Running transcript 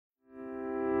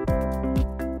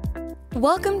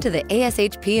Welcome to the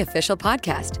ASHP Official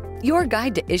Podcast, your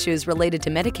guide to issues related to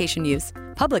medication use,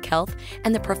 public health,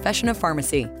 and the profession of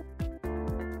pharmacy.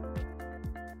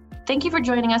 Thank you for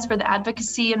joining us for the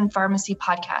Advocacy in Pharmacy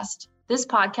podcast. This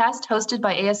podcast, hosted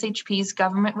by ASHP's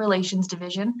Government Relations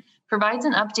Division, provides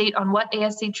an update on what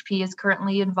ASHP is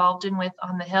currently involved in with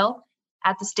on the Hill,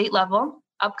 at the state level,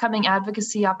 upcoming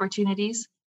advocacy opportunities,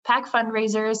 PAC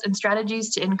fundraisers, and strategies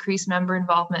to increase member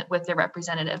involvement with their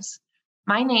representatives.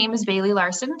 My name is Bailey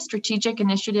Larson, Strategic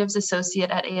Initiatives Associate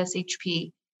at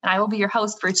ASHP, and I will be your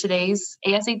host for today's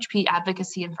ASHP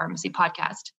Advocacy in Pharmacy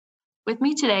podcast. With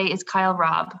me today is Kyle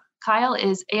Robb. Kyle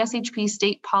is ASHP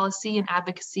State Policy and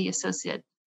Advocacy Associate.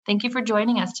 Thank you for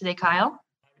joining us today, Kyle.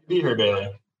 Happy to be here,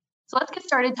 Bailey. So let's get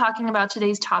started talking about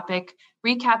today's topic,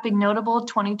 recapping notable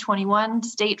 2021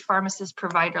 state pharmacist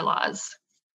provider laws.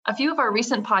 A few of our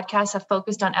recent podcasts have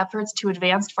focused on efforts to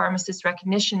advance pharmacist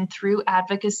recognition through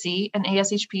advocacy and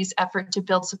ASHP's effort to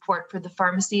build support for the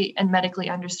Pharmacy and Medically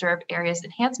Underserved Areas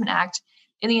Enhancement Act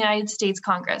in the United States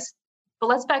Congress. But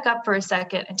let's back up for a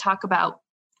second and talk about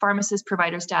pharmacist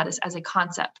provider status as a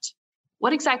concept.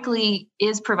 What exactly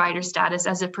is provider status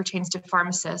as it pertains to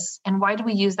pharmacists, and why do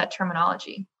we use that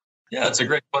terminology? Yeah, it's a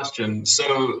great question.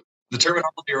 So the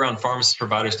terminology around pharmacist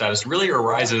provider status really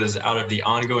arises out of the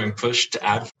ongoing push to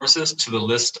add pharmacists to the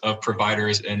list of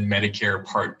providers in Medicare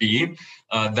Part B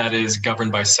that is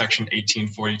governed by Section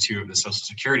 1842 of the Social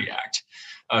Security Act.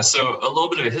 So a little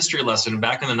bit of a history lesson.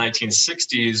 Back in the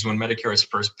 1960s, when Medicare was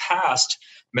first passed,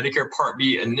 Medicare Part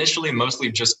B initially mostly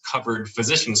just covered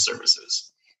physician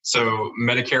services. So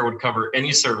Medicare would cover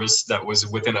any service that was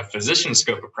within a physician's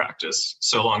scope of practice,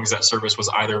 so long as that service was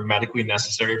either medically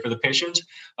necessary for the patient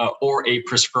or a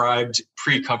prescribed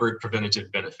pre-covered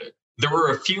preventative benefit. There were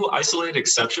a few isolated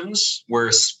exceptions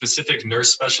where specific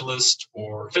nurse specialists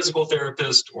or physical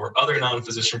therapists or other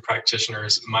non-physician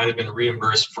practitioners might have been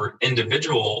reimbursed for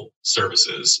individual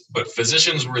services, but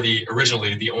physicians were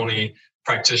originally the only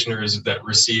practitioners that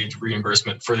received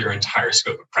reimbursement for their entire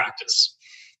scope of practice.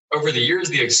 Over the years,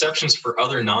 the exceptions for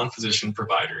other non-physician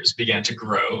providers began to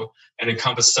grow and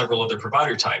encompass several other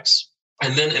provider types.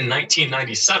 And then in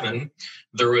 1997,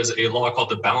 there was a law called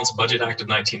the Balanced Budget Act of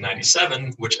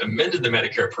 1997, which amended the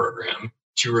Medicare program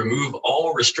to remove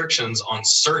all restrictions on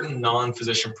certain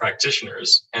non-physician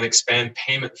practitioners and expand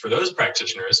payment for those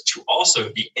practitioners to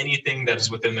also be anything that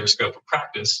is within their scope of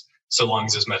practice, so long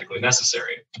as it's medically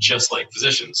necessary, just like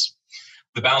physicians.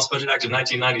 The Balanced Budget Act of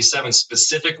 1997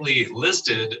 specifically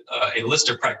listed a list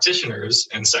of practitioners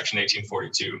in Section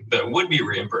 1842 that would be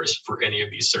reimbursed for any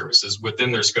of these services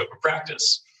within their scope of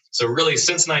practice. So really,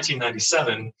 since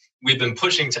 1997, we've been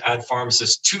pushing to add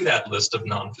pharmacists to that list of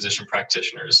non-physician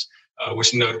practitioners,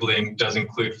 which notably does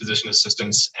include physician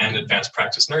assistants and advanced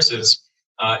practice nurses,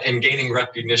 and gaining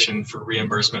recognition for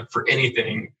reimbursement for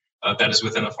anything that is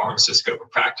within a pharmacist's scope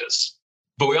of practice.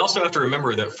 But we also have to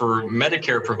remember that for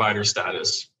Medicare provider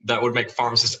status, that would make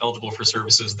pharmacists eligible for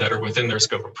services that are within their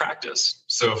scope of practice.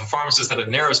 So if a pharmacist had a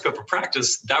narrow scope of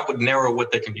practice, that would narrow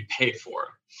what they can be paid for.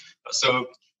 So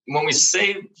when we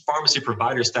say pharmacy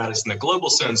provider status in the global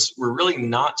sense, we're really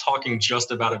not talking just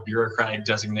about a bureaucratic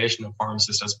designation of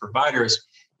pharmacists as providers,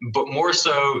 but more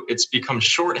so it's become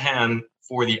shorthand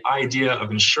for the idea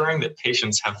of ensuring that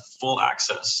patients have full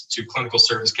access to clinical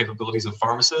service capabilities of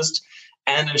pharmacists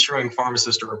and ensuring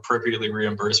pharmacists are appropriately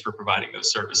reimbursed for providing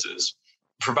those services.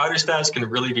 Provider status can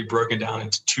really be broken down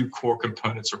into two core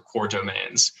components or core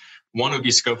domains. One would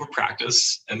be scope of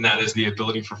practice, and that is the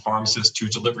ability for pharmacists to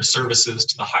deliver services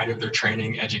to the height of their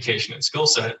training, education, and skill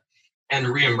set, and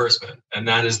reimbursement, and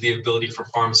that is the ability for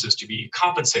pharmacists to be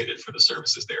compensated for the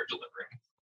services they are delivering.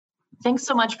 Thanks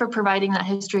so much for providing that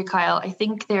history, Kyle. I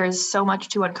think there's so much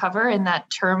to uncover in that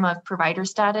term of provider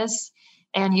status,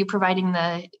 and you providing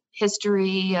the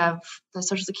history of the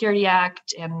Social Security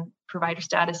Act and provider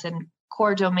status and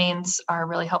core domains are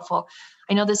really helpful.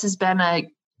 I know this has been a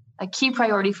key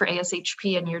priority for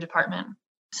ASHP in your department.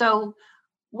 So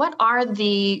what are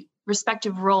the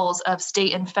respective roles of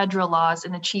state and federal laws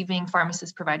in achieving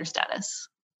pharmacist provider status?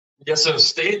 Yeah, so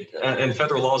state and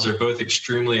federal laws are both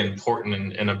extremely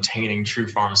important in obtaining true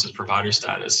pharmacist provider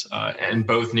status, and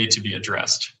both need to be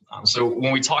addressed. So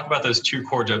when we talk about those two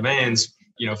core domains,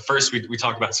 first we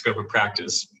talk about scope of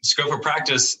practice. Scope of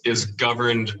practice is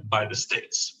governed by the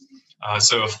states.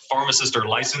 So if pharmacists are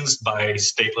licensed by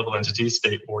state level entities,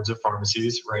 state boards of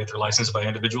pharmacies, right? They're licensed by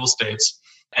individual states,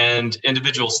 and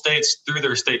individual states through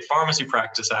their State Pharmacy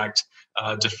Practice Act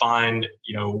define,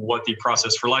 what the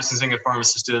process for licensing a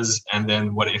pharmacist is, and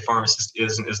then what a pharmacist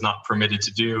is and is not permitted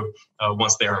to do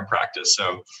once they are in practice.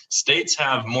 So states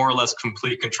have more or less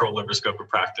complete control over scope of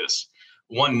practice.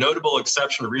 One notable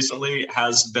exception recently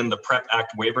has been the PrEP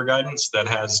Act waiver guidance that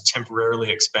has temporarily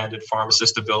expanded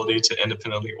pharmacists' ability to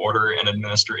independently order and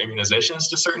administer immunizations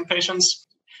to certain patients.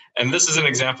 And this is an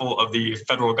example of the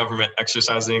federal government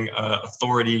exercising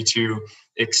authority to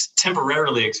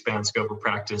temporarily expand scope of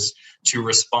practice to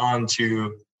respond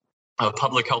to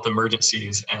public health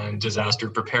emergencies and disaster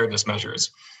preparedness measures.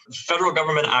 Federal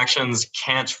government actions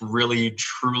can't really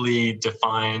truly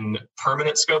define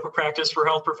permanent scope of practice for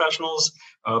health professionals,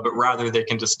 but rather they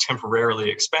can just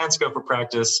temporarily expand scope of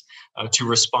practice to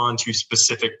respond to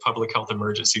specific public health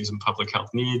emergencies and public health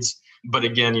needs. But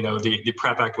again, the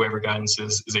PrEP Act waiver guidance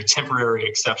is a temporary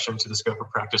exception to the scope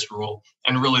of practice rule.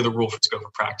 And really the rule for scope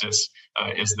of practice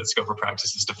is that scope of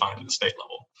practice is defined at the state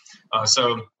level.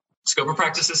 So scope of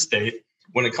practice is state.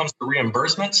 When it comes to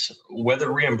reimbursement,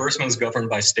 whether reimbursement is governed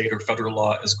by state or federal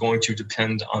law is going to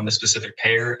depend on the specific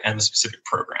payer and the specific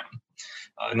program.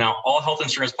 Now, all health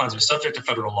insurance plans are subject to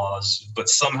federal laws, but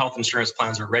some health insurance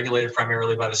plans are regulated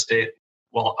primarily by the state,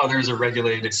 while others are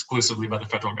regulated exclusively by the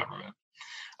federal government.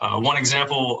 One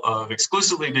example of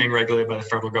exclusively being regulated by the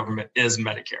federal government is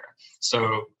Medicare.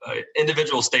 So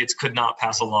individual states could not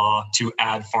pass a law to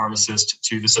add pharmacists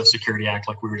to the Social Security Act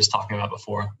like we were just talking about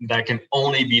before. That can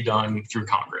only be done through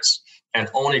Congress, and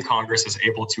only Congress is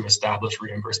able to establish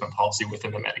reimbursement policy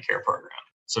within the Medicare program.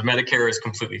 So Medicare is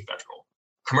completely federal.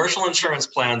 Commercial insurance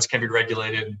plans can be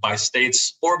regulated by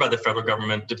states or by the federal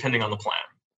government, depending on the plan.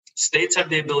 States have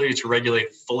the ability to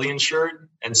regulate fully insured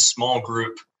and small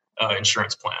group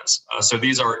insurance plans. So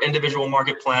these are individual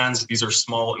market plans, these are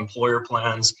small employer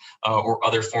plans, or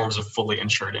other forms of fully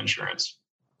insured insurance.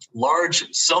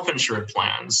 Large self-insured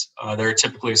plans that are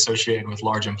typically associated with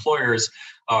large employers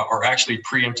are actually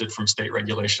preempted from state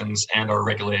regulations and are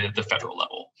regulated at the federal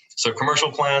level. So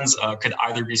commercial plans could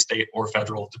either be state or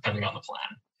federal, depending on the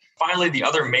plan. Finally, the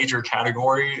other major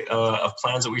category of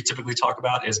plans that we typically talk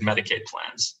about is Medicaid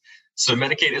plans. So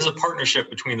Medicaid is a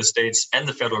partnership between the states and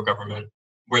the federal government,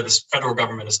 where the federal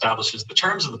government establishes the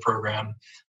terms of the program.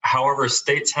 However,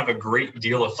 states have a great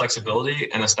deal of flexibility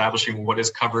in establishing what is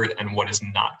covered and what is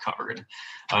not covered.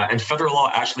 And federal law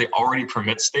actually already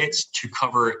permits states to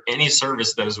cover any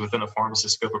service that is within a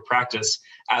pharmacist's scope of practice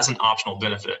as an optional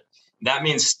benefit. That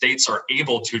means states are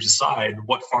able to decide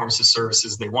what pharmacist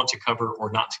services they want to cover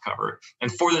or not to cover. And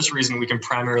for this reason, we can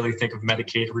primarily think of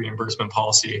Medicaid reimbursement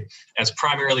policy as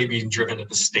primarily being driven at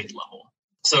the state level.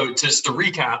 So just to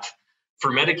recap, for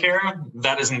Medicare,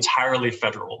 that is entirely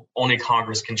federal. Only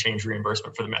Congress can change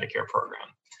reimbursement for the Medicare program.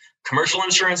 Commercial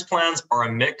insurance plans are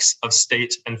a mix of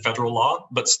state and federal law,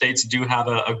 but states do have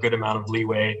a good amount of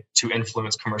leeway to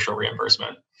influence commercial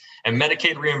reimbursement. And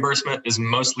Medicaid reimbursement is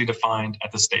mostly defined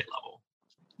at the state level.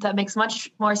 That makes much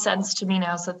more sense to me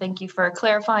now. So thank you for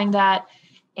clarifying that.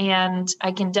 And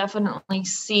I can definitely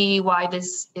see why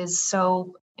this is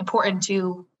so important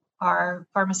to our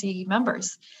pharmacy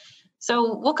members.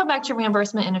 So we'll come back to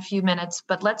reimbursement in a few minutes,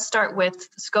 but let's start with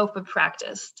scope of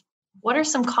practice. What are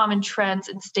some common trends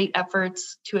in state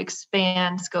efforts to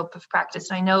expand scope of practice?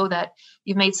 And I know that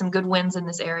you've made some good wins in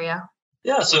this area.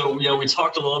 Yeah, so we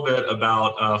talked a little bit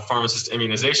about pharmacist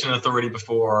immunization authority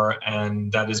before,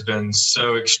 and that has been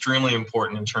so extremely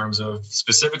important in terms of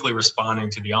specifically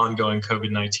responding to the ongoing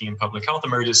COVID-19 public health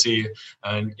emergency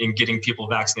and in getting people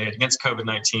vaccinated against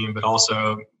COVID-19, but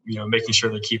also making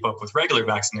sure they keep up with regular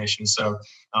vaccinations. So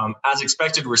as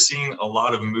expected, we're seeing a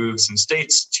lot of moves in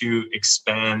states to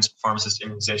expand pharmacist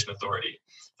immunization authority.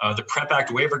 The PrEP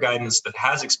Act waiver guidance that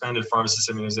has expanded pharmacist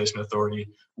immunization authority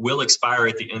will expire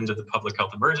at the end of the public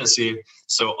health emergency.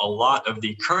 So a lot of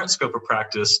the current scope of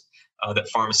practice that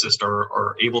pharmacists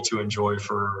are able to enjoy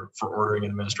for ordering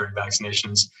and administering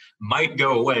vaccinations might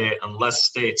go away unless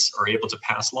states are able to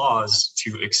pass laws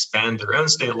to expand their own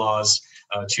state laws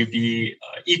to be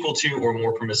equal to or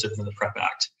more permissive than the PrEP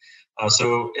Act.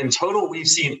 So in total, we've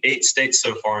seen 8 states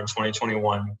so far in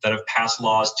 2021 that have passed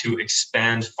laws to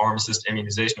expand pharmacist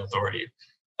immunization authority.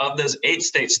 Of those 8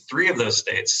 states, 3 of those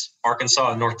states,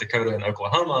 Arkansas, North Dakota, and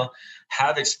Oklahoma,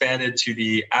 have expanded to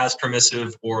the as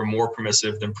permissive or more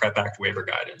permissive than PrEP Act waiver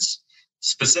guidance.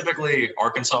 Specifically,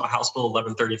 Arkansas House Bill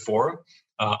 1134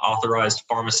 authorized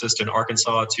pharmacists in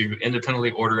Arkansas to independently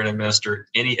order and administer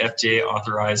any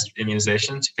FDA-authorized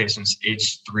immunization to patients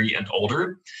aged 3 and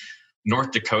older.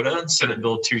 North Dakota, Senate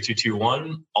Bill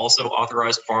 2221, also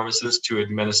authorized pharmacists to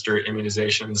administer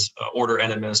immunizations, order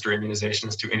and administer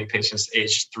immunizations to any patients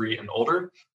aged 3 and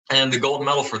older. And the gold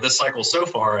medal for this cycle so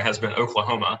far has been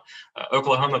Oklahoma.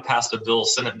 Oklahoma passed a bill,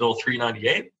 Senate Bill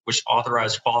 398, which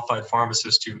authorized qualified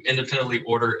pharmacists to independently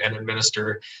order and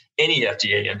administer any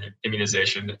FDA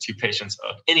immunization to patients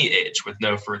of any age with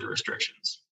no further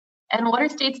restrictions. And what are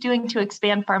states doing to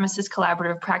expand pharmacist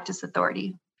collaborative practice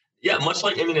authority? Yeah, much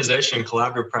like immunization,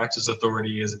 collaborative practice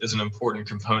authority is an important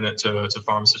component to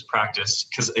pharmacist practice.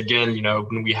 Because again,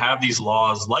 when we have these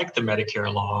laws like the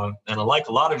Medicare law, and like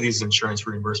a lot of these insurance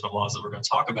reimbursement laws that we're going to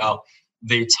talk about,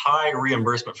 they tie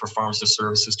reimbursement for pharmacist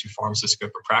services to pharmacist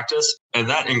scope of practice. And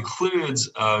that includes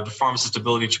the pharmacist's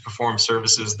ability to perform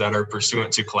services that are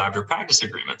pursuant to collaborative practice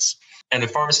agreements. And the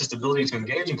pharmacist's ability to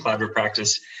engage in collaborative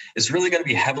practice is really going to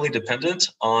be heavily dependent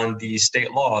on the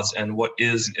state laws and what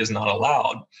is not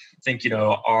allowed. I think,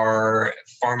 are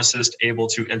pharmacists able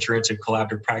to enter into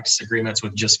collaborative practice agreements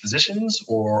with just physicians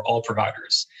or all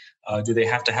providers? Do they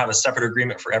have to have a separate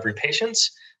agreement for every patient,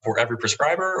 for every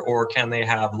prescriber, or can they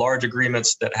have large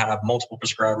agreements that have multiple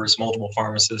prescribers, multiple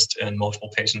pharmacists, and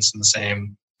multiple patients in the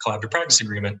same collaborative practice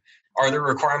agreement? Are there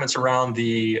requirements around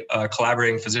the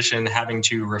collaborating physician having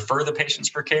to refer the patients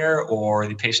for care, or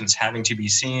the patients having to be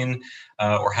seen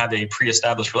or have a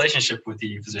pre-established relationship with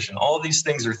the physician? All of these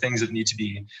things are things that need to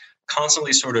be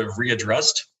constantly sort of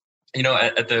readdressed.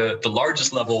 At the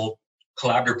largest level,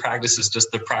 collaborative practice is just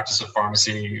the practice of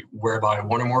pharmacy whereby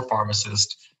one or more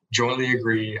pharmacists jointly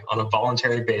agree on a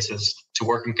voluntary basis to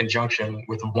work in conjunction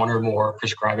with one or more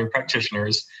prescribing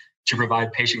practitioners to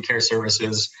provide patient care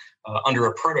services under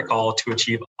a protocol to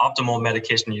achieve optimal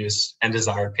medication use and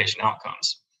desired patient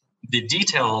outcomes. The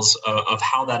details of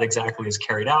how that exactly is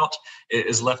carried out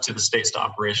is left to the states to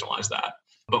operationalize that.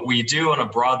 But we do, on a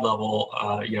broad level,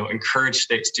 encourage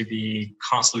states to be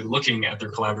constantly looking at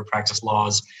their collaborative practice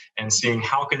laws and seeing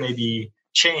how can they be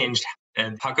changed,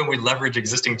 and how can we leverage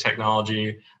existing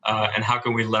technology, and how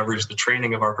can we leverage the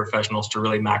training of our professionals to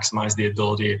really maximize the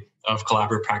ability of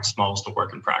collaborative practice models to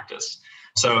work in practice.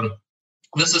 So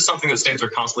this is something that states are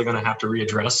constantly going to have to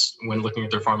readdress when looking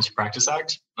at their Pharmacy Practice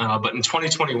Act. But in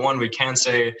 2021, we can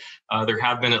say there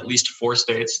have been at least 4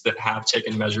 states that have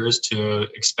taken measures to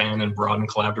expand and broaden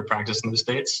collaborative practice in the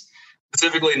states.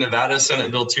 Specifically, Nevada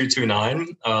Senate Bill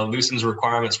 229 loosens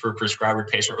requirements for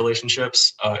prescriber-patient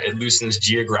relationships. It loosens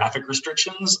geographic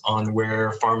restrictions on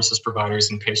where pharmacists,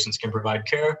 providers, and patients can provide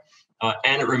care.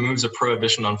 And it removes a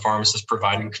prohibition on pharmacists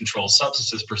providing controlled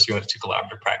substances pursuant to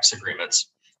collaborative practice agreements.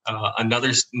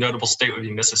 Another notable state would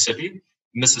be Mississippi.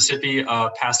 Mississippi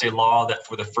passed a law that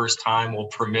for the first time will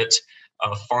permit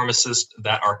pharmacists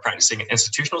that are practicing in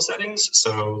institutional settings,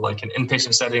 so like in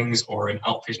inpatient settings or in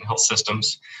outpatient health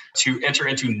systems, to enter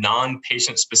into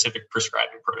non-patient specific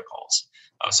prescribing protocols.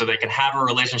 So they can have a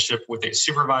relationship with a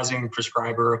supervising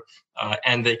prescriber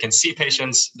and they can see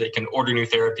patients, they can order new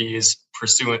therapies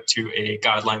pursuant to a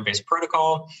guideline-based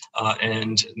protocol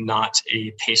and not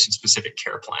a patient-specific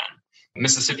care plan.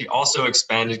 Mississippi also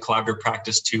expanded collaborative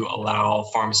practice to allow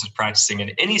pharmacists practicing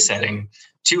in any setting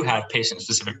to have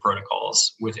patient-specific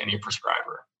protocols with any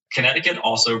prescriber. Connecticut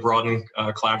also broadened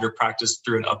collaborative practice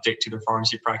through an update to the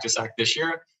Pharmacy Practice Act this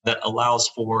year that allows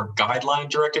for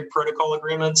guideline-directed protocol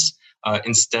agreements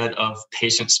instead of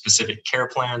patient-specific care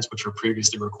plans, which were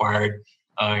previously required.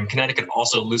 And Connecticut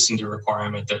also loosened the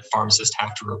requirement that pharmacists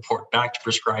have to report back to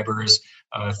prescribers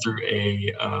through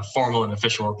a formal and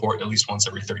official report at least once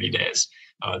every 30 days.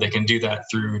 They can do that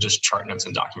through just chart notes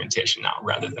and documentation now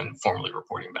rather than formally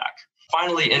reporting back.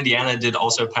 Finally, Indiana did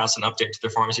also pass an update to the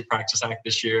Pharmacy Practice Act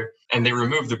this year, and they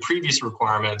removed the previous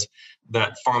requirement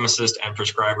that pharmacists and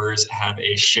prescribers have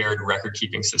a shared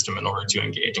record-keeping system in order to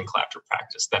engage in collaborative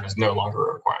practice. That is no longer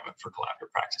a requirement for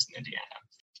collaborative practice in Indiana.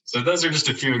 So those are just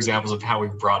a few examples of how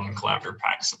we've broadened collaborative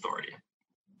practice authority.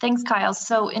 Thanks, Kyle.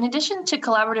 So in addition to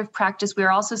collaborative practice, we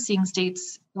are also seeing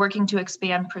states working to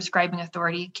expand prescribing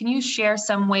authority. Can you share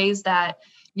some ways that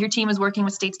your team is working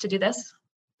with states to do this?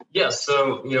 Yes.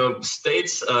 So,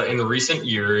 states in recent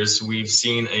years, we've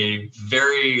seen a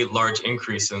very large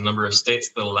increase in the number of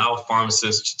states that allow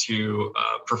pharmacists to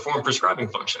perform prescribing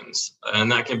functions. And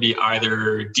that can be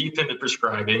either dependent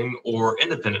prescribing or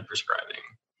independent prescribing.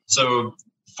 So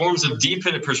forms of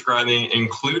dependent prescribing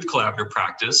include collaborative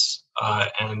practice.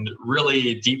 And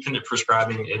really, dependent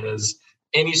prescribing is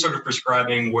any sort of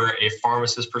prescribing where a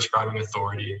pharmacist prescribing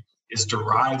authority is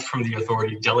derived from the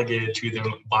authority delegated to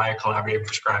them by a collaborative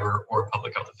prescriber or a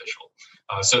public health official.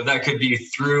 So that could be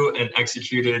through an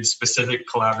executed specific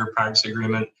collaborative practice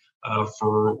agreement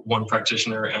for one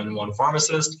practitioner and one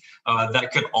pharmacist.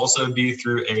 That could also be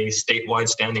through a statewide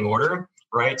standing order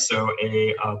right? So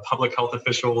a public health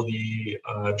official, the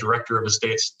director of a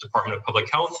state's Department of Public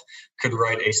Health, could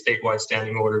write a statewide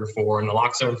standing order for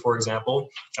naloxone, for example,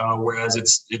 whereas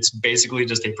it's basically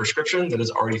just a prescription that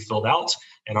is already filled out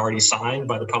and already signed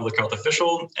by the public health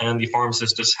official, and the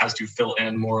pharmacist just has to fill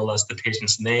in more or less the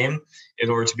patient's name in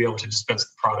order to be able to dispense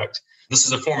the product. This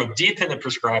is a form of dependent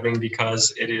prescribing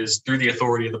because it is through the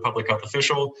authority of the public health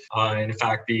official. In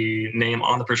fact, the name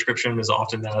on the prescription is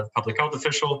often that of the public health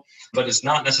official, but it's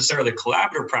not necessarily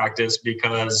collaborative practice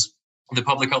because the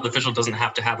public health official doesn't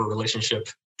have to have a relationship,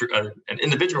 an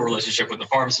individual relationship with the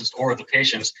pharmacist or the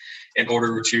patient in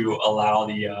order to allow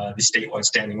the statewide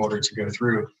standing order to go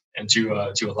through and to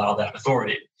allow that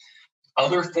authority.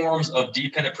 Other forms of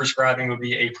dependent prescribing would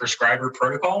be a prescriber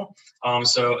protocol.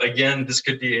 So again,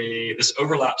 this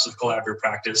overlaps with collaborative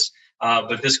practice,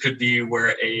 but this could be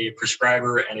where a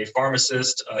prescriber and a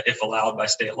pharmacist, if allowed by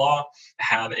state law,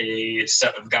 have a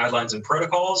set of guidelines and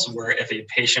protocols where if a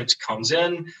patient comes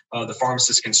in, the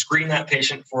pharmacist can screen that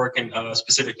patient for a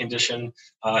specific condition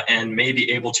and may be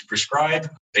able to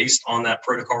prescribe based on that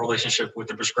protocol relationship with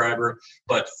the prescriber.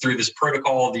 But through this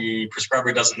protocol, the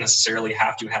prescriber doesn't necessarily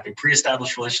have to have a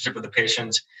pre-established relationship with the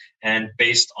patient. And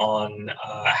based on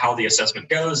how the assessment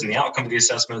goes and the outcome of the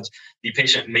assessment, the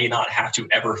patient may not have to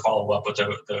ever follow up with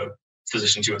the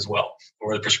physician too as well,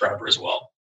 or the prescriber as well.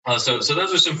 So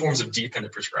those are some forms of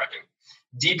dependent prescribing.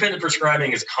 Dependent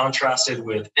prescribing is contrasted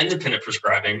with independent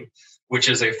prescribing, which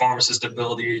is a pharmacist's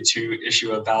ability to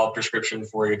issue a valid prescription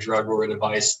for a drug or a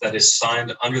device that is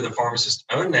signed under the pharmacist's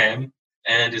own name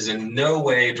and is in no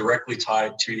way directly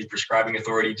tied to the prescribing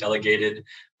authority delegated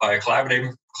by a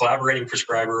collaborating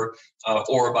prescriber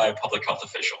or by a public health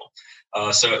official.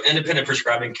 So independent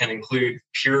prescribing can include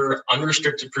pure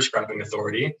unrestricted prescribing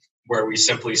authority, where we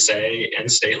simply say in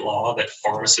state law that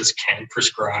pharmacists can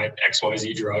prescribe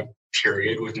XYZ drug,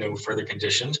 period, with no further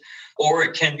conditions, or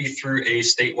it can be through a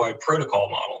statewide protocol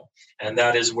model. And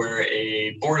that is where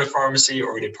a board of pharmacy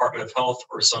or a Department of Health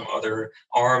or some other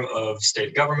arm of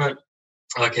state government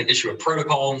can issue a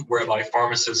protocol whereby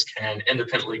pharmacists can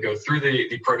independently go through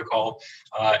the protocol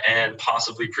and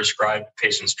possibly prescribe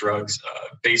patients' drugs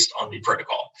based on the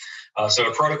protocol. So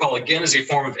a protocol, again, is a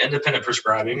form of independent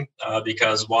prescribing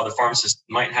because while the pharmacist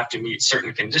might have to meet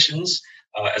certain conditions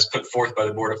as put forth by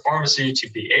the Board of Pharmacy to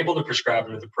be able to prescribe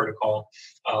under the protocol,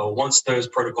 once those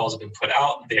protocols have been put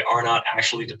out, they are not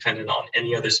actually dependent on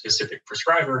any other specific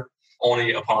prescriber,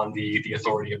 only upon the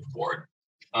authority of the board.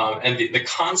 And the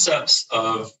concepts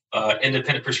of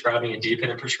independent prescribing and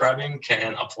dependent prescribing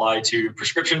can apply to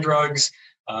prescription drugs,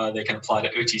 they can apply to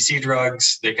OTC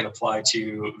drugs, they can apply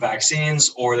to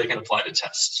vaccines, or they can apply to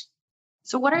tests.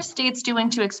 So what are states doing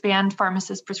to expand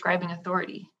pharmacist prescribing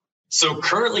authority? So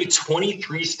currently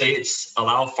 23 states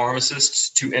allow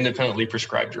pharmacists to independently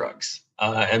prescribe drugs.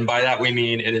 And by that, we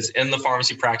mean it is in the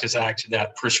Pharmacy Practice Act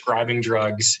that prescribing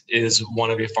drugs is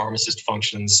one of a pharmacist's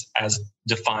functions as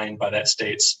defined by that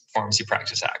state's Pharmacy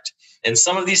Practice Act. In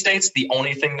some of these states, the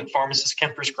only thing that pharmacists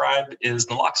can prescribe is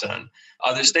naloxone.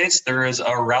 Other states, there is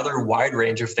a rather wide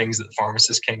range of things that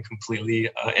pharmacists can completely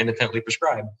independently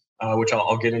prescribe, which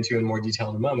I'll get into in more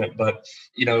detail in a moment. But,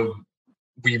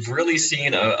 we've really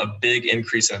seen a big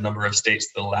increase in a number of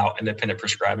states that allow independent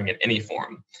prescribing in any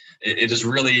form. It has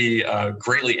really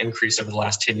greatly increased over the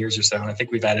last 10 years or so. And I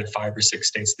think we've added 5 or 6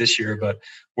 states this year, but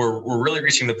we're really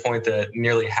reaching the point that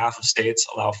nearly half of states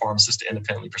allow pharmacists to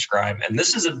independently prescribe. And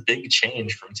this is a big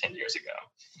change from 10 years ago.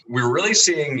 We're really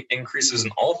seeing increases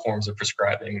in all forms of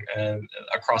prescribing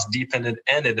across dependent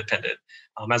and independent.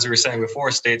 As we were saying before,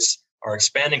 states are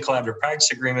expanding collaborative practice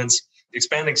agreements,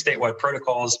 expanding statewide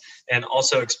protocols, and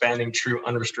also expanding true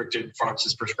unrestricted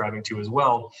pharmacist prescribing too as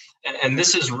well. And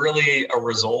this is really a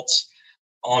result,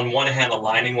 on one hand,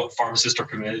 aligning what pharmacists are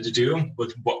permitted to do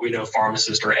with what we know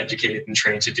pharmacists are educated and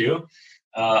trained to do.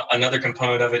 Another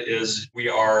component of it is we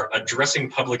are addressing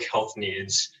public health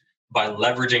needs by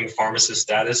leveraging pharmacist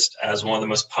status as one of the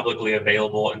most publicly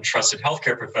available and trusted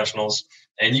healthcare professionals,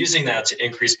 and using that to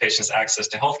increase patients' access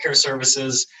to healthcare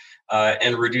services,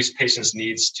 and reduce patients'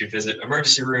 needs to visit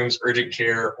emergency rooms, urgent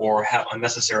care, or have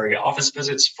unnecessary office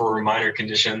visits for minor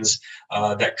conditions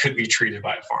that could be treated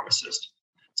by a pharmacist.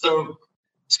 So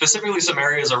specifically, some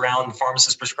areas around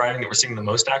pharmacist prescribing that we're seeing the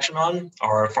most action on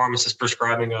are pharmacist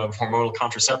prescribing of hormonal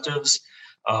contraceptives,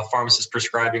 pharmacist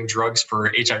prescribing drugs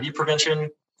for HIV prevention,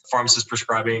 pharmacist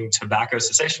prescribing tobacco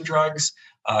cessation drugs,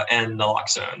 and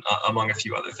naloxone, among a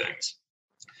few other things.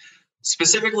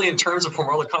 Specifically in terms of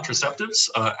hormonal contraceptives,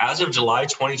 as of July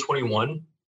 2021,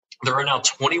 there are now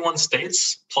 21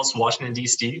 states plus Washington,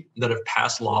 D.C. that have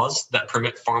passed laws that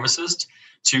permit pharmacists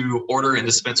to order and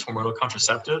dispense hormonal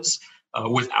contraceptives.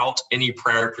 without any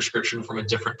prior prescription from a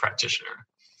different practitioner.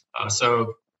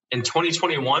 So in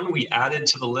 2021, we added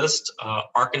to the list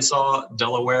Arkansas,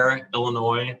 Delaware,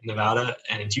 Illinois, Nevada,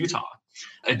 and Utah.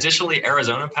 Additionally,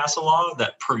 Arizona passed a law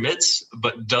that permits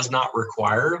but does not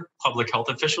require public health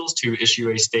officials to issue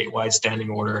a statewide standing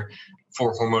order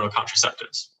for hormonal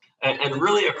contraceptives. And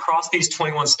really across these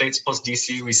 21 states plus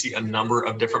DC, we see a number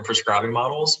of different prescribing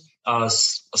models.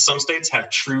 Some states have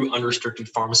true unrestricted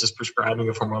pharmacist prescribing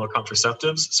of hormonal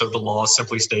contraceptives. So the law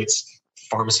simply states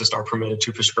pharmacists are permitted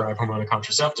to prescribe hormonal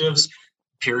contraceptives,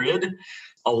 period.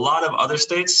 A lot of other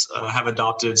states have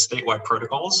adopted statewide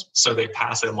protocols. So they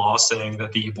pass a law saying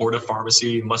that the Board of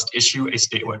Pharmacy must issue a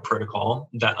statewide protocol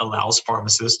that allows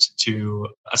pharmacists to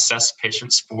assess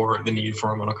patients for the need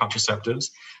for hormonal contraceptives.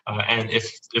 And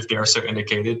if they are so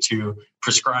indicated, to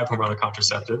prescribe hormonal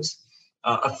contraceptives.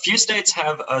 A few states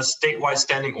have statewide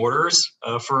standing orders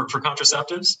for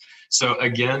contraceptives. So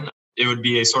again, it would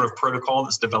be a sort of protocol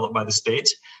that's developed by the state,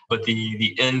 but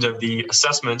the end of the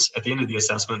assessment, at the end of the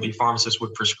assessment, the pharmacist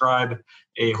would prescribe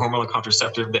a hormonal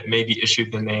contraceptive that may be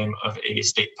issued in the name of a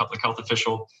state public health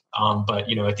official. But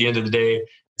at the end of the day, it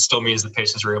still means that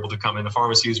patients are able to come into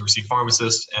pharmacies, receive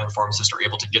pharmacists, and pharmacists are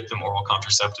able to get them oral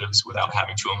contraceptives without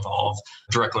having to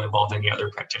directly involve any other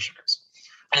practitioners.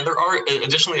 And there are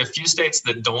additionally a few states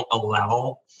that don't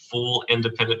allow full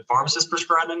independent pharmacist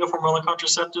prescribing of hormonal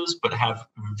contraceptives, but have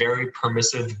very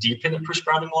permissive dependent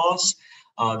prescribing laws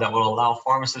that will allow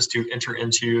pharmacists to enter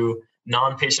into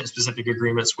non-patient specific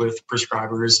agreements with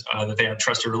prescribers that they have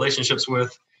trusted relationships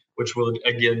with, which will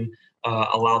again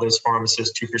allow those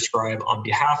pharmacists to prescribe on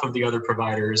behalf of the other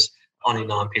providers on a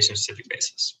non-patient specific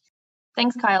basis.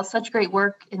 Thanks, Kyle. Such great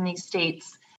work in these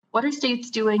states. What are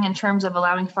states doing in terms of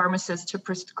allowing pharmacists to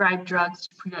prescribe drugs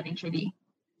to prevent HIV?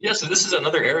 Yeah, so this is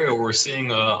another area where we're seeing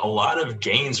a lot of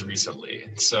gains recently.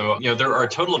 So, there are a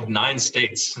total of 9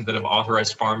 states that have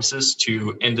authorized pharmacists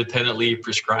to independently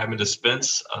prescribe and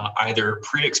dispense either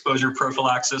pre-exposure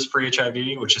prophylaxis for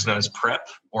HIV, which is known as PrEP,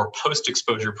 or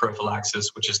post-exposure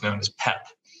prophylaxis, which is known as PEP.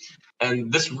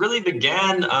 And this really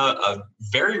began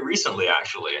very recently,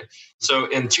 actually. So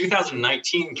in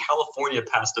 2019, California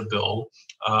passed a bill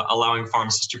allowing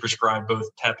pharmacists to prescribe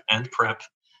both PEP and PrEP.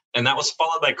 And that was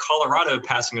followed by Colorado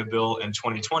passing a bill in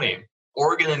 2020.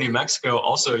 Oregon and New Mexico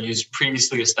also used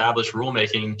previously established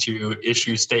rulemaking to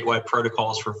issue statewide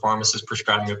protocols for pharmacists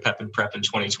prescribing of PEP and PrEP in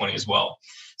 2020 as well.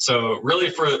 So really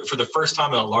for the first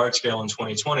time on a large scale in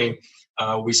 2020,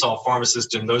 we saw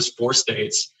pharmacists in those 4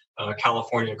 states,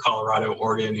 California, Colorado,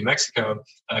 Oregon, and New Mexico,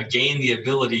 gain the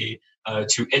ability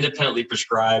to independently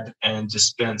prescribe and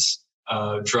dispense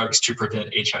drugs to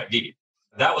prevent HIV.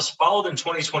 That was followed in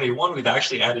 2021. We've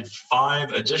actually added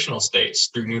 5 additional states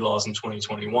through new laws in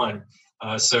 2021.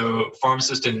 So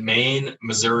pharmacists in Maine,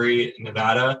 Missouri,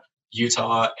 Nevada,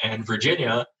 Utah, and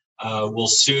Virginia will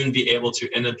soon be able to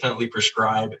independently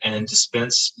prescribe and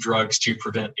dispense drugs to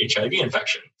prevent HIV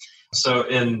infection. So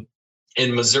in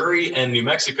Missouri and New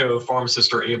Mexico,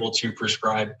 pharmacists are able to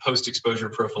prescribe post-exposure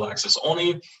prophylaxis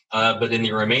only, but in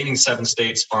the remaining 7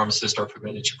 states, pharmacists are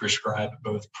permitted to prescribe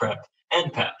both PrEP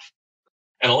and PEP.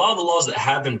 And a lot of the laws that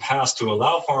have been passed to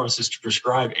allow pharmacists to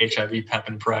prescribe HIV, PEP,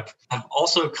 and PrEP have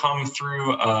also come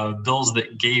through bills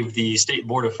that gave the State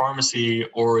Board of Pharmacy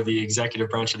or the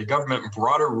executive branch of the government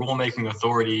broader rulemaking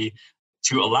authority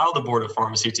to allow the Board of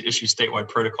Pharmacy to issue statewide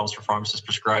protocols for pharmacists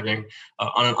prescribing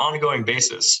on an ongoing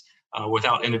basis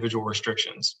without individual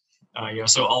restrictions.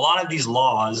 So a lot of these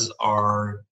laws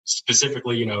are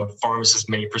specifically, pharmacists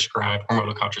may prescribe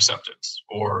hormonal contraceptives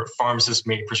or pharmacists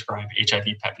may prescribe HIV,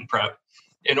 PEP, and PrEP.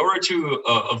 In order to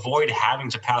avoid having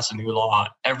to pass a new law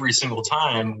every single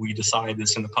time we decide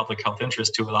it's in the public health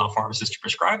interest to allow pharmacists to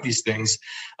prescribe these things,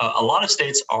 a lot of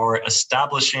states are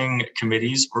establishing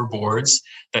committees or boards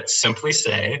that simply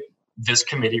say this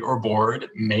committee or board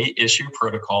may issue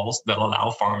protocols that allow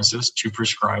pharmacists to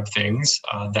prescribe things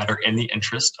that are in the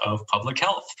interest of public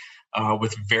health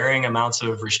with varying amounts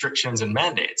of restrictions and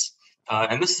mandates.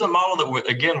 And this is a model that,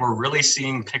 we're really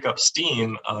seeing pick up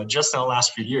steam just in the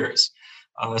last few years.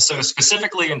 So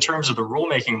specifically in terms of the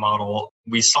rulemaking model,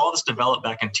 we saw this develop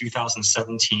back in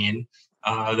 2017.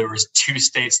 There was 2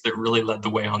 states that really led the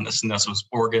way on this, and this was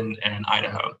Oregon and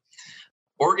Idaho.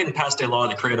 Oregon passed a law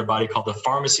that created a body called the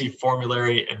Pharmacy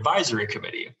Formulary Advisory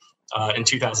Committee in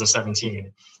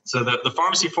 2017. So the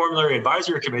Pharmacy Formulary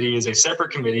Advisory Committee is a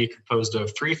separate committee composed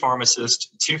of 3 pharmacists,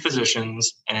 2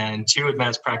 physicians, and 2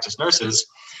 advanced practice nurses.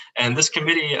 And this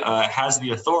committee has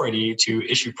the authority to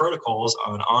issue protocols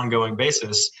on an ongoing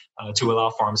basis to allow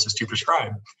pharmacists to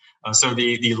prescribe. So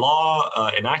the law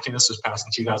enacting this was passed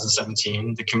in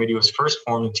 2017. The committee was first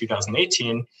formed in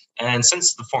 2018. And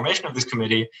since the formation of this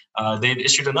committee, they've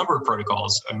issued a number of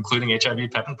protocols, including HIV,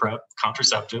 PEP and PrEP,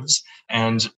 contraceptives,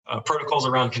 and protocols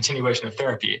around continuation of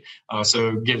therapy.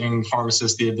 So giving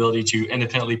pharmacists the ability to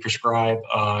independently prescribe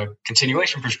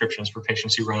continuation prescriptions for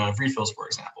patients who run out of refills, for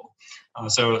example.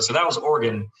 So that was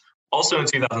Oregon. Also in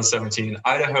 2017,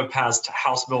 Idaho passed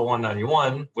House Bill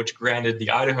 191, which granted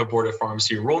the Idaho Board of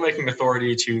Pharmacy rulemaking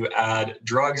authority to add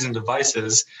drugs and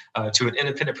devices to an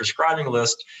independent prescribing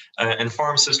list, and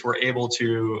pharmacists were able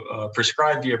to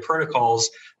prescribe via protocols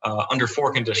under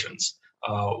 4 conditions.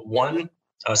 One,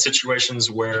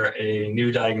 situations where a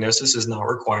new diagnosis is not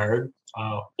required,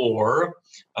 or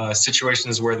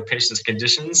situations where the patient's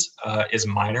conditions is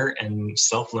minor and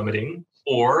self-limiting,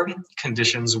 or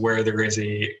conditions where there is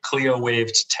a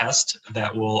CLIA-waived test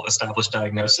that will establish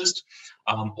diagnosis,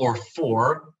 or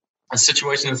 4,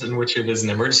 situations in which it is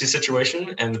an emergency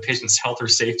situation and the patient's health or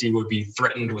safety would be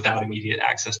threatened without immediate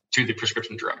access to the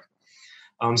prescription drug.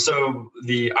 So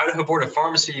the Idaho Board of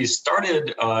Pharmacy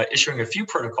started issuing a few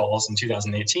protocols in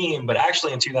 2018, but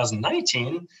actually in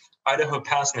 2019, Idaho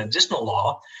passed an additional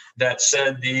law that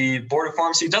said the Board of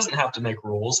Pharmacy doesn't have to make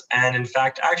rules. And in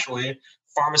fact, actually,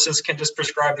 pharmacists can just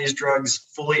prescribe these drugs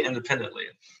fully independently.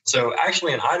 So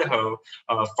actually in Idaho,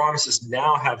 pharmacists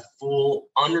now have full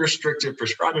unrestricted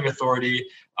prescribing authority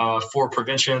for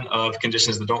prevention of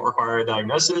conditions that don't require a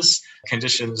diagnosis,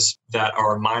 conditions that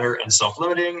are minor and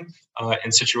self-limiting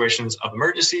in situations of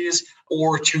emergencies,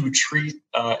 or to treat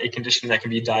a condition that can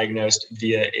be diagnosed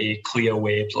via a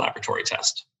CLIA-waived laboratory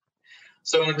test.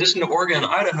 So in addition to Oregon and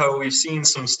Idaho, we've seen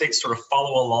some states sort of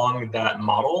follow along that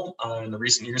model in the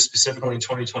recent years, specifically in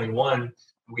 2021.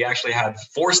 We actually had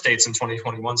 4 states in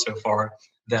 2021 so far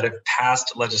that have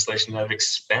passed legislation that have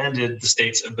expanded the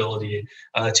state's ability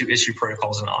to issue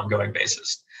protocols on an ongoing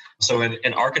basis. So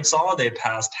in Arkansas, they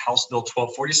passed House Bill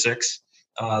 1246.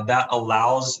 That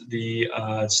allows the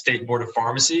State Board of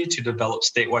Pharmacy to develop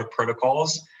statewide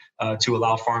protocols to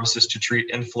allow pharmacists to treat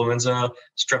influenza,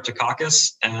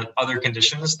 streptococcus, and other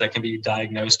conditions that can be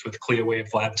diagnosed with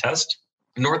CLIA-waived lab test.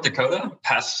 North Dakota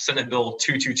passed Senate Bill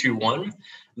 2221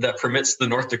 that permits the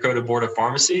North Dakota Board of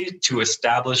Pharmacy to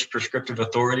establish prescriptive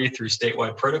authority through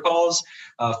statewide protocols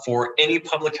for any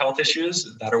public health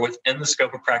issues that are within the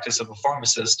scope of practice of a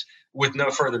pharmacist with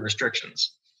no further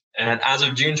restrictions. And as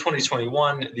of June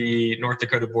 2021, the North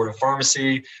Dakota Board of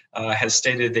Pharmacy has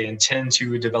stated they intend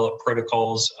to develop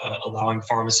protocols allowing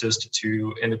pharmacists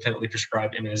to independently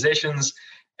prescribe immunizations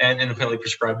and independently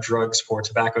prescribe drugs for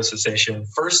tobacco cessation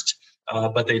first,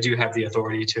 but they do have the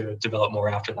authority to develop more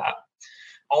after that.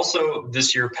 Also,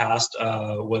 this year passed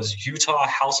was Utah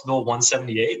House Bill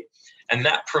 178, and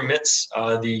that permits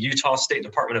the Utah State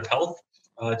Department of Health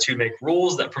to make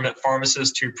rules that permit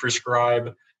pharmacists to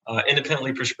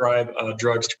independently prescribe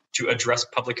drugs to address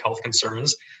public health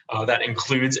concerns. That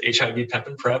includes HIV, PEP,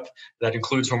 and PrEP. That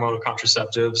includes hormonal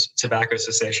contraceptives, tobacco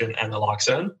cessation, and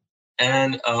naloxone.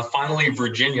 And finally,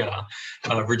 Virginia.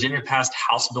 Virginia passed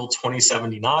House Bill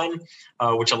 2079,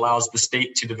 which allows the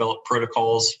state to develop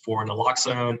protocols for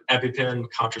naloxone, EpiPen,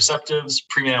 contraceptives,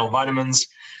 prenatal vitamins,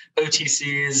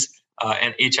 OTCs,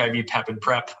 and HIV, PEP, and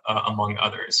PrEP, among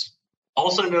others.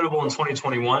 Also notable in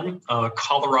 2021,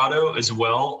 Colorado as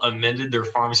well amended their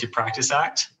Pharmacy Practice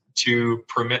Act to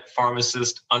permit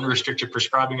pharmacists unrestricted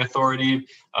prescribing authority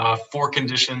for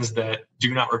conditions that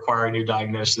do not require a new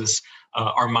diagnosis,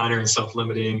 are minor and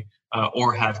self-limiting,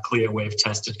 or have CLIA-waived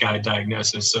tested guide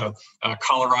diagnosis. So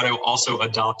Colorado also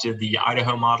adopted the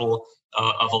Idaho model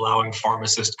of allowing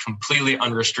pharmacists completely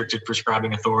unrestricted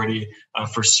prescribing authority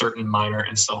for certain minor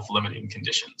and self-limiting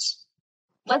conditions.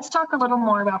 Let's talk a little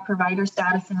more about provider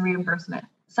status and reimbursement.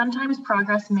 Sometimes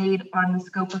progress made on the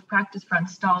scope of practice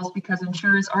front stalls because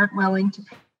insurers aren't willing to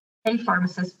pay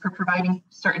pharmacists for providing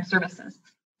certain services.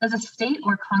 Does a state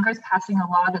or Congress passing a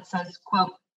law that says,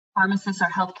 quote, pharmacists are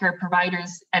healthcare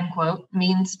providers, end quote,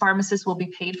 means pharmacists will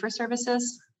be paid for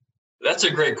services? That's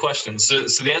a great question. So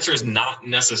the answer is not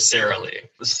necessarily.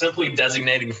 Simply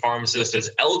designating pharmacists as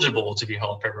eligible to be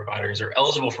healthcare providers or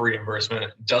eligible for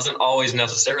reimbursement doesn't always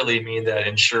necessarily mean that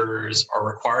insurers are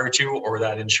required to or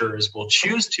that insurers will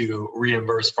choose to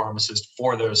reimburse pharmacists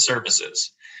for those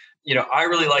services. You know, I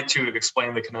really like to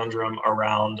explain the conundrum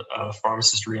around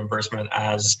pharmacist reimbursement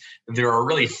as there are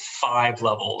really 5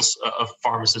 levels of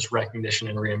pharmacist recognition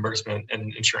and reimbursement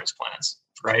in insurance plans,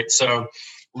 right? So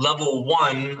level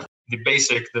 1, the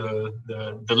basic,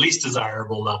 the least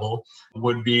desirable level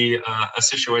would be a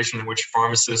situation in which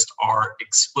pharmacists are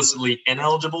explicitly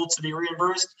ineligible to be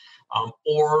reimbursed,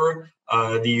 or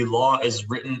the law is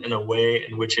written in a way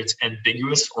in which it's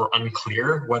ambiguous or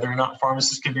unclear whether or not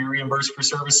pharmacists can be reimbursed for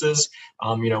services,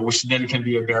 which then can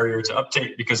be a barrier to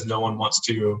uptake because no one wants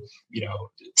to,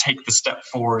 take the step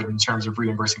forward in terms of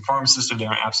reimbursing pharmacists if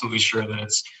they're absolutely sure that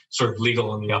it's sort of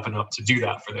legal in the up and up to do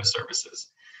that for those services.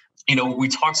 We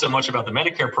talk so much about the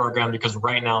Medicare program because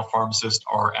right now pharmacists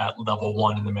are at level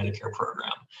 1 in the Medicare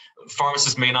program.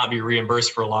 Pharmacists may not be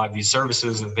reimbursed for a lot of these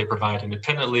services that they provide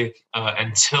independently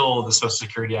until the Social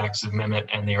Security Act's amendment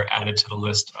and they are added to the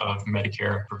list of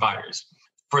Medicare providers.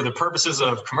 For the purposes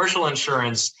of commercial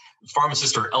insurance,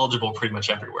 pharmacists are eligible pretty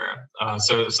much everywhere.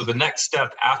 So the next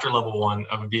step after level 1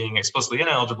 of being explicitly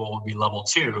ineligible would be level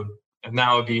 2, and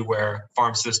that would be where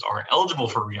pharmacists are eligible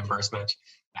for reimbursement.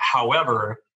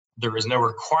 However, there is no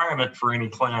requirement for any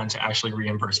plan to actually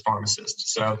reimburse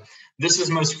pharmacists. So this is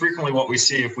most frequently what we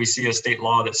see if we see a state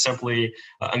law that simply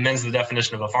amends the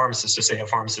definition of a pharmacist to say a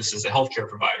pharmacist is a healthcare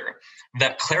provider.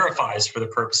 That clarifies for the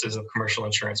purposes of commercial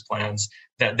insurance plans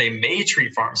that they may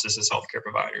treat pharmacists as healthcare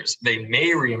providers. They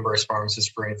may reimburse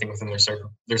pharmacists for anything within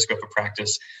their scope of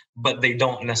practice, but they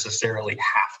don't necessarily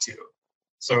have to.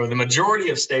 So the majority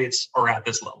of states are at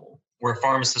this level, where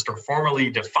pharmacists are formally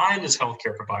defined as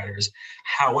healthcare providers.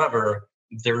 However,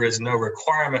 there is no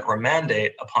requirement or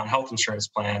mandate upon health insurance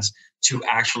plans to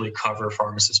actually cover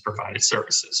pharmacist-provided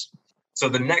services. So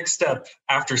the next step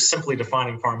after simply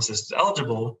defining pharmacists as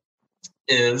eligible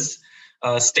is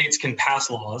states can pass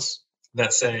laws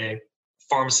that say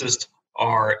pharmacists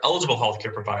are eligible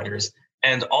healthcare providers,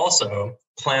 and also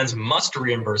plans must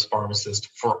reimburse pharmacists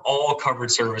for all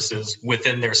covered services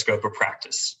within their scope of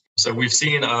practice. So we've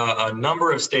seen a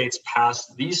number of states pass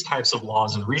these types of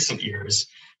laws in recent years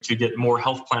to get more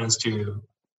health plans to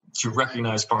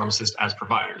recognize pharmacists as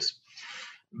providers.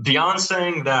 Beyond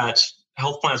saying that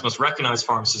health plans must recognize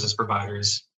pharmacists as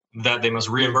providers, that they must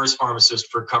reimburse pharmacists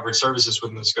for covered services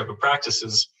within the scope of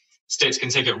practices, states can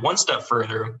take it one step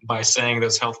further by saying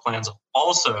those health plans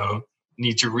also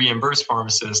need to reimburse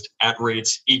pharmacists at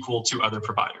rates equal to other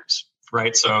providers,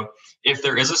 right? So if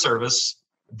there is a service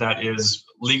that is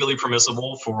legally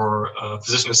permissible for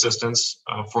physician assistants,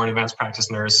 for an advanced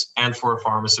practice nurse, and for a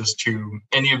pharmacist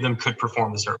any of them could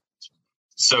perform the service.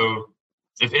 So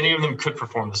if any of them could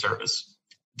perform the service,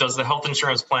 does the health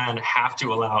insurance plan have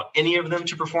to allow any of them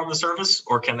to perform the service,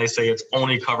 or can they say it's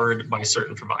only covered by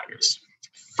certain providers?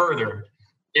 Further,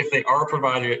 if they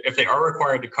are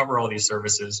required to cover all these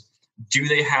services, do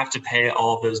they have to pay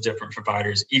all of those different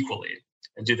providers equally?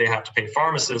 And do they have to pay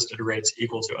pharmacists at rates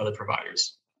equal to other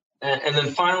providers? And then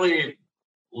finally,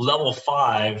 level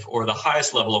 5, or the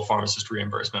highest level of pharmacist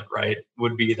reimbursement, right,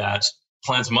 would be that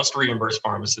plans must reimburse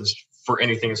pharmacists for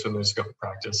anything that's within their scope of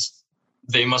practice.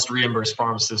 They must reimburse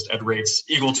pharmacists at rates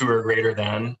equal to or greater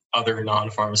than other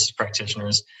non-pharmacist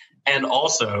practitioners. And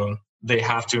also, they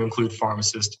have to include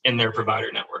pharmacists in their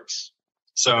provider networks.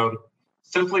 So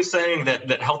simply saying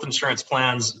that health insurance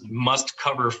plans must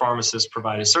cover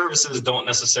pharmacist-provided services doesn't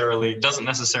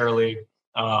necessarily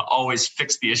always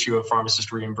fix the issue of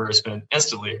pharmacist reimbursement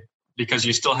instantly, because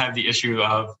you still have the issue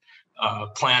of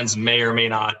plans may or may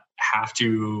not have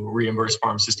to reimburse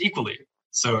pharmacists equally.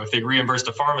 So if they reimbursed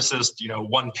a pharmacist,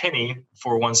 1 penny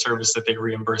for one service that they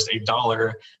reimbursed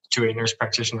 $1 to a nurse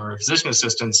practitioner or a physician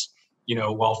assistant,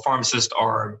 while pharmacists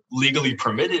are legally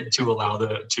permitted to allow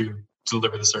to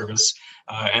deliver the service,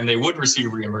 and they would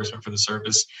receive reimbursement for the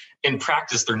service. In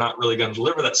practice, they're not really going to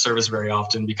deliver that service very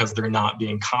often because they're not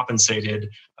being compensated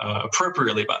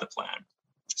appropriately by the plan.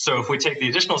 So if we take the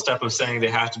additional step of saying they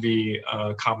have to be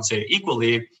compensated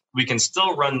equally, we can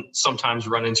still sometimes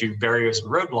run into barriers and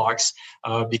roadblocks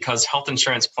because health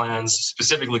insurance plans,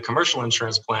 specifically commercial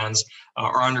insurance plans,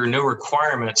 are under no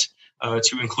requirement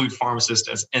to include pharmacists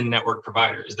as in-network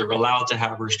providers. They're allowed to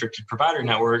have restricted provider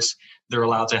networks. They're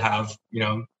allowed to have,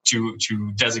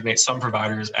 to designate some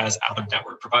providers as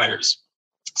out-of-network providers.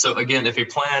 So again, if a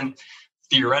plan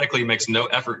theoretically makes no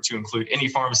effort to include any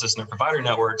pharmacists in their provider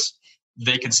networks,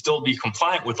 they can still be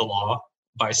compliant with the law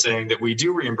by saying that we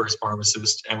do reimburse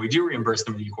pharmacists and we do reimburse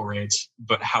them at equal rates,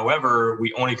 but however,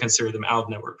 we only consider them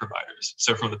out-of-network providers.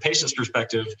 So from the patient's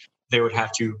perspective, they would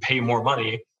have to pay more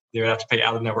money. They would have to pay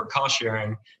out-of-network cost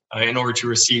sharing in order to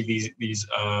receive these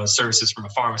services from a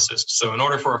pharmacist. So in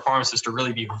order for a pharmacist to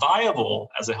really be viable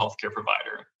as a healthcare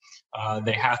provider,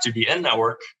 they have to be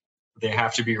in-network, they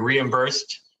have to be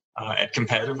reimbursed at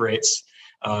competitive rates,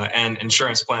 and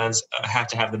insurance plans have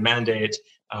to have the mandate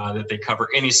that they cover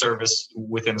any service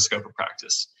within the scope of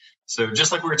practice. So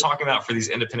just like we were talking about for these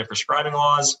independent prescribing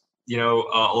laws, a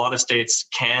lot of states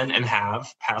can and have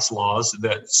passed laws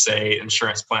that say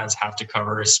insurance plans have to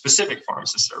cover specific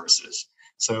pharmacist services.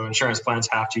 So insurance plans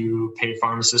have to pay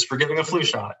pharmacists for giving a flu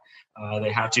shot.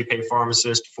 They have to pay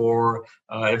pharmacists for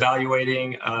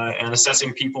evaluating and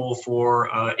assessing people for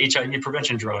HIV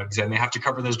prevention drugs, and they have to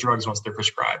cover those drugs once they're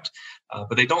prescribed.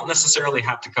 But they don't necessarily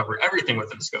have to cover everything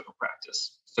within the scope of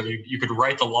practice. So you could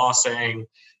write the law saying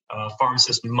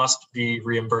pharmacists must be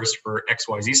reimbursed for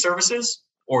XYZ services,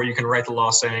 or you can write the law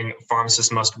saying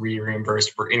pharmacists must be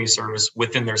reimbursed for any service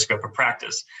within their scope of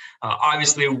practice.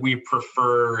 Obviously, we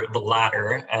prefer the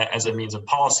latter as a means of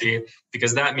policy,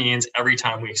 because that means every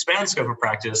time we expand scope of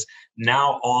practice,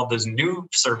 now all of those new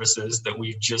services that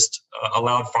we've just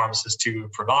allowed pharmacists to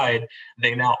provide,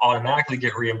 they now automatically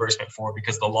get reimbursement for,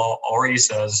 because the law already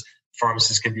says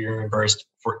pharmacists can be reimbursed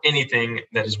for anything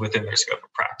that is within their scope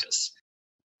of practice.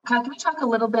 Kyle, can we talk a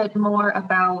little bit more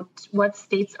about what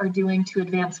states are doing to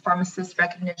advance pharmacist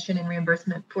recognition and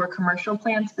reimbursement for commercial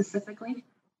plans specifically?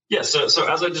 Yeah, so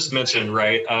as I just mentioned,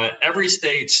 right, every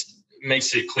state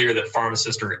makes it clear that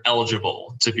pharmacists are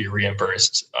eligible to be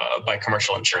reimbursed by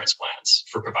commercial insurance plans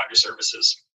for provider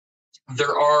services.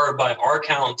 There are, by our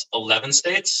count, 11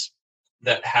 states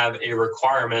that have a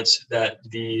requirement that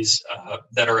these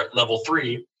that are at level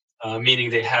 3,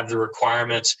 meaning they have the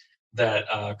requirement that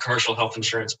commercial health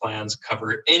insurance plans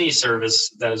cover any service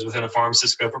that is within a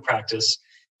pharmacist's scope of practice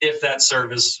if that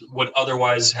service would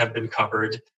otherwise have been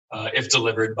covered if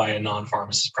delivered by a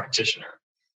non-pharmacist practitioner.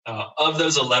 Of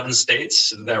those 11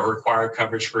 states that require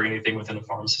coverage for anything within a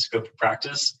pharmacist's scope of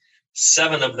practice,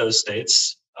 7 of those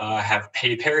states have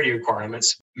pay parity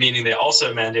requirements, meaning they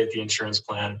also mandate the insurance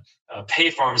plan pay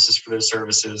pharmacists for their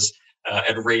services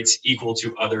at rates equal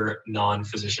to other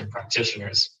non-physician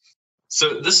practitioners.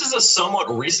 So this is a somewhat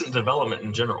recent development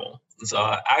in general.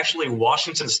 Actually,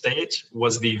 Washington State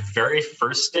was the very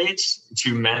first state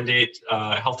to mandate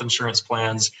health insurance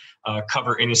plans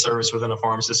cover any service within a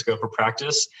pharmacist's scope of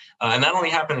practice. And that only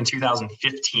happened in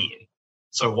 2015.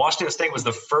 So Washington State was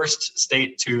the first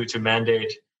state to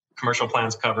mandate commercial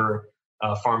plans cover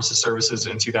pharmacist services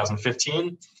in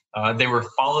 2015. They were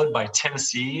followed by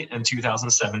Tennessee in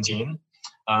 2017.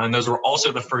 And those were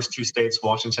also the first 2 states,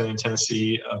 Washington and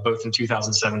Tennessee, both in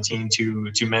 2017,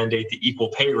 to mandate the equal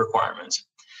pay requirement.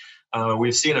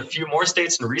 We've seen a few more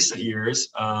states in recent years,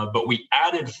 but we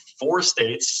added 4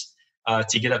 states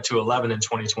to get up to 11 in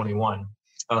 2021.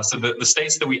 So the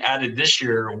states that we added this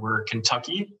year were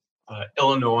Kentucky,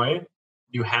 Illinois,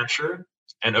 New Hampshire,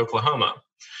 and Oklahoma.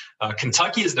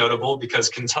 Kentucky is notable because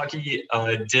Kentucky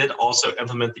did also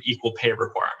implement the equal pay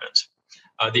requirement.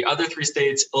 The other 3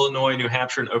 states, Illinois, New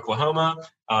Hampshire, and Oklahoma,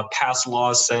 passed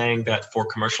laws saying that for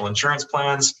commercial insurance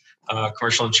plans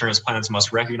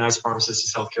must recognize pharmacists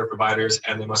as healthcare providers,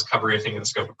 and they must cover anything in the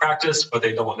scope of practice, but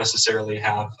they don't necessarily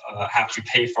have to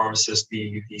pay pharmacists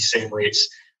the same rates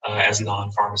as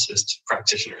non-pharmacist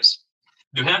practitioners.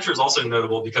 New Hampshire is also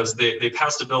notable because they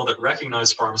passed a bill that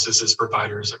recognized pharmacists as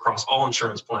providers across all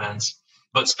insurance plans,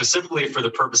 but specifically for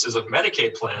the purposes of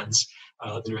Medicaid plans,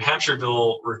 the New Hampshire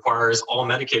bill requires all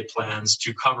Medicaid plans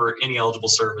to cover any eligible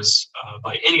service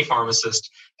by any pharmacist,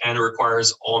 and it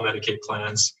requires all Medicaid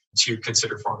plans to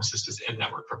consider pharmacists as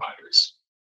in-network providers.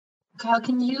 Kyle,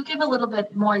 can you give a little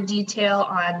bit more detail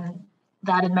on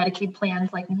that in Medicaid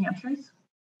plans like New Hampshire's?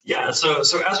 Yeah, so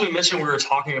as we mentioned, we were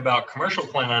talking about commercial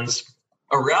plans.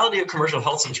 A reality of commercial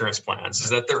health insurance plans is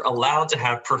that they're allowed to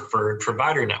have preferred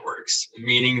provider networks,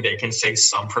 meaning they can say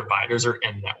some providers are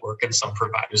in network and some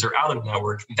providers are out of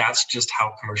network. That's just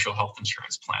how commercial health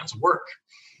insurance plans work.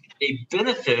 A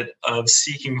benefit of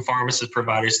seeking pharmacist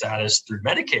provider status through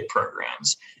Medicaid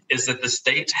programs is that the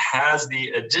state has the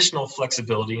additional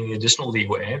flexibility and the additional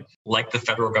leeway, like the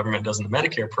federal government does in the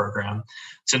Medicare program,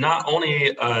 to not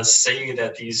only say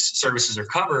that these services are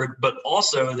covered, but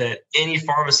also that any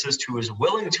pharmacist who is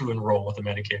willing to enroll with the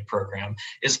Medicaid program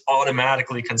is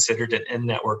automatically considered an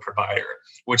in-network provider,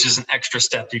 which is an extra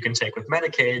step you can take with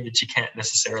Medicaid that you can't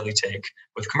necessarily take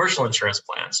with commercial insurance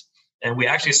plans. And we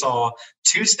actually saw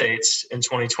 2 states in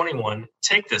 2021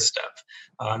 take this step.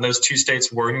 And those 2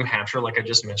 states were New Hampshire, like I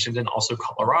just mentioned, and also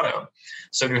Colorado.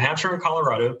 So New Hampshire and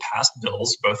Colorado passed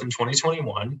bills both in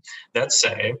 2021 that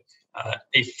say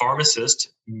a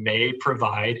pharmacist may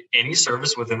provide any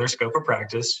service within their scope of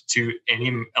practice to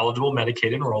any eligible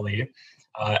Medicaid enrollee.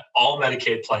 All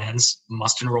Medicaid plans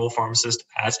must enroll pharmacists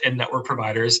as in-network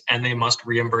providers, and they must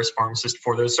reimburse pharmacists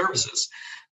for those services.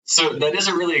 So that is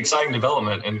a really exciting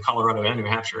development in Colorado and New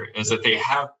Hampshire, is that they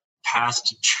have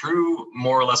passed true,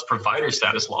 more or less provider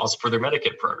status laws for their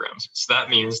Medicaid programs. So that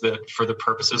means that for the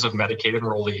purposes of Medicaid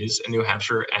enrollees in New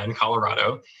Hampshire and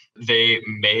Colorado, they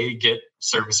may get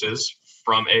services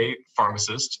from a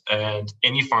pharmacist, and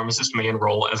any pharmacist may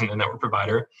enroll as an in-network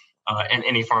provider. and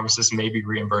any pharmacist may be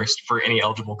reimbursed for any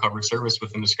eligible covered service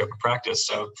within the scope of practice.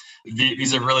 So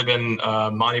these have really been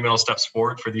monumental steps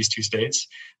forward for these 2 states,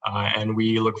 and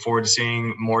we look forward to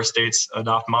seeing more states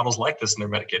adopt models like this in their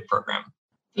Medicaid program.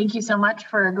 Thank you so much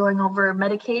for going over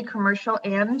Medicaid, commercial,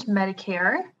 and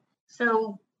Medicare.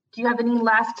 So do you have any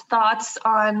last thoughts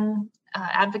on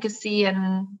advocacy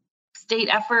and state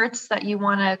efforts that you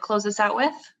want to close us out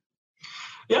with?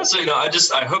 Yeah, so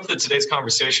I hope that today's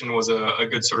conversation was a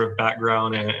good sort of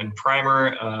background and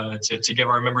primer to give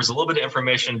our members a little bit of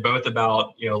information, both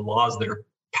about laws that are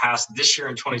passed this year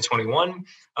in 2021,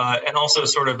 and also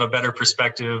sort of a better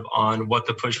perspective on what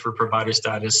the push for provider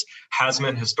status has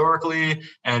meant historically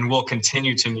and will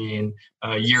continue to mean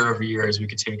year over year as we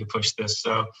continue to push this.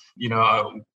 So,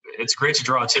 it's great to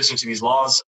draw attention to these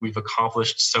laws. We've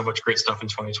accomplished so much great stuff in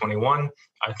 2021.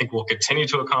 I think we'll continue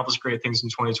to accomplish great things in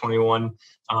 2021.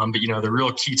 But the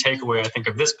real key takeaway, I think,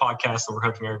 of this podcast that we're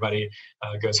hoping everybody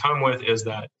goes home with is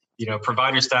that,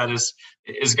 provider status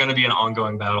is going to be an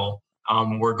ongoing battle.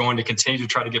 We're going to continue to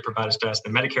try to get provider status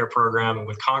in the Medicare program and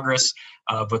with Congress,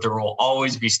 but there will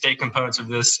always be state components of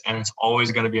this, and it's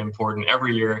always going to be important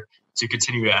every year to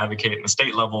continue to advocate in the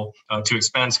state level to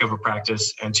expand scope of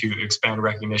practice and to expand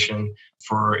recognition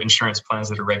for insurance plans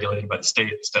that are regulated by the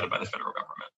state instead of by the federal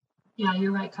government. Yeah,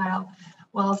 you're right, Kyle.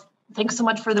 Well, thanks so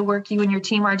much for the work you and your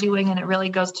team are doing, and it really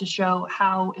goes to show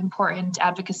how important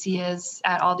advocacy is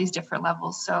at all these different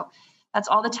levels. So that's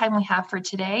all the time we have for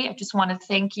today. I just want to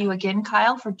thank you again,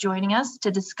 Kyle, for joining us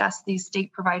to discuss these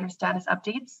state provider status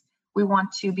updates. We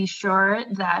want to be sure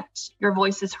that your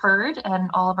voice is heard and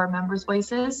all of our members'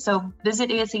 voices. So visit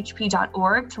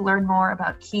ashp.org to learn more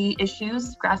about key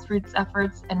issues, grassroots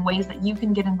efforts, and ways that you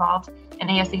can get involved in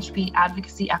ASHP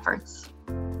advocacy efforts.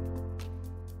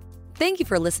 Thank you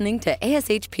for listening to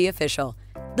ASHP Official,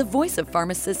 the voice of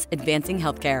pharmacists advancing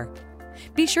healthcare.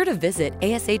 Be sure to visit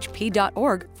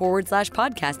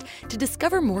ashp.org/podcast to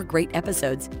discover more great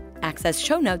episodes, access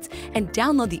show notes, and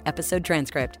download the episode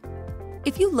transcript.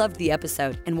 If you loved the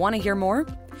episode and want to hear more,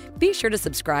 be sure to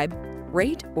subscribe,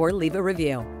 rate, or leave a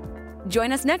review.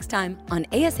 Join us next time on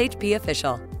ASHP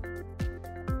Official.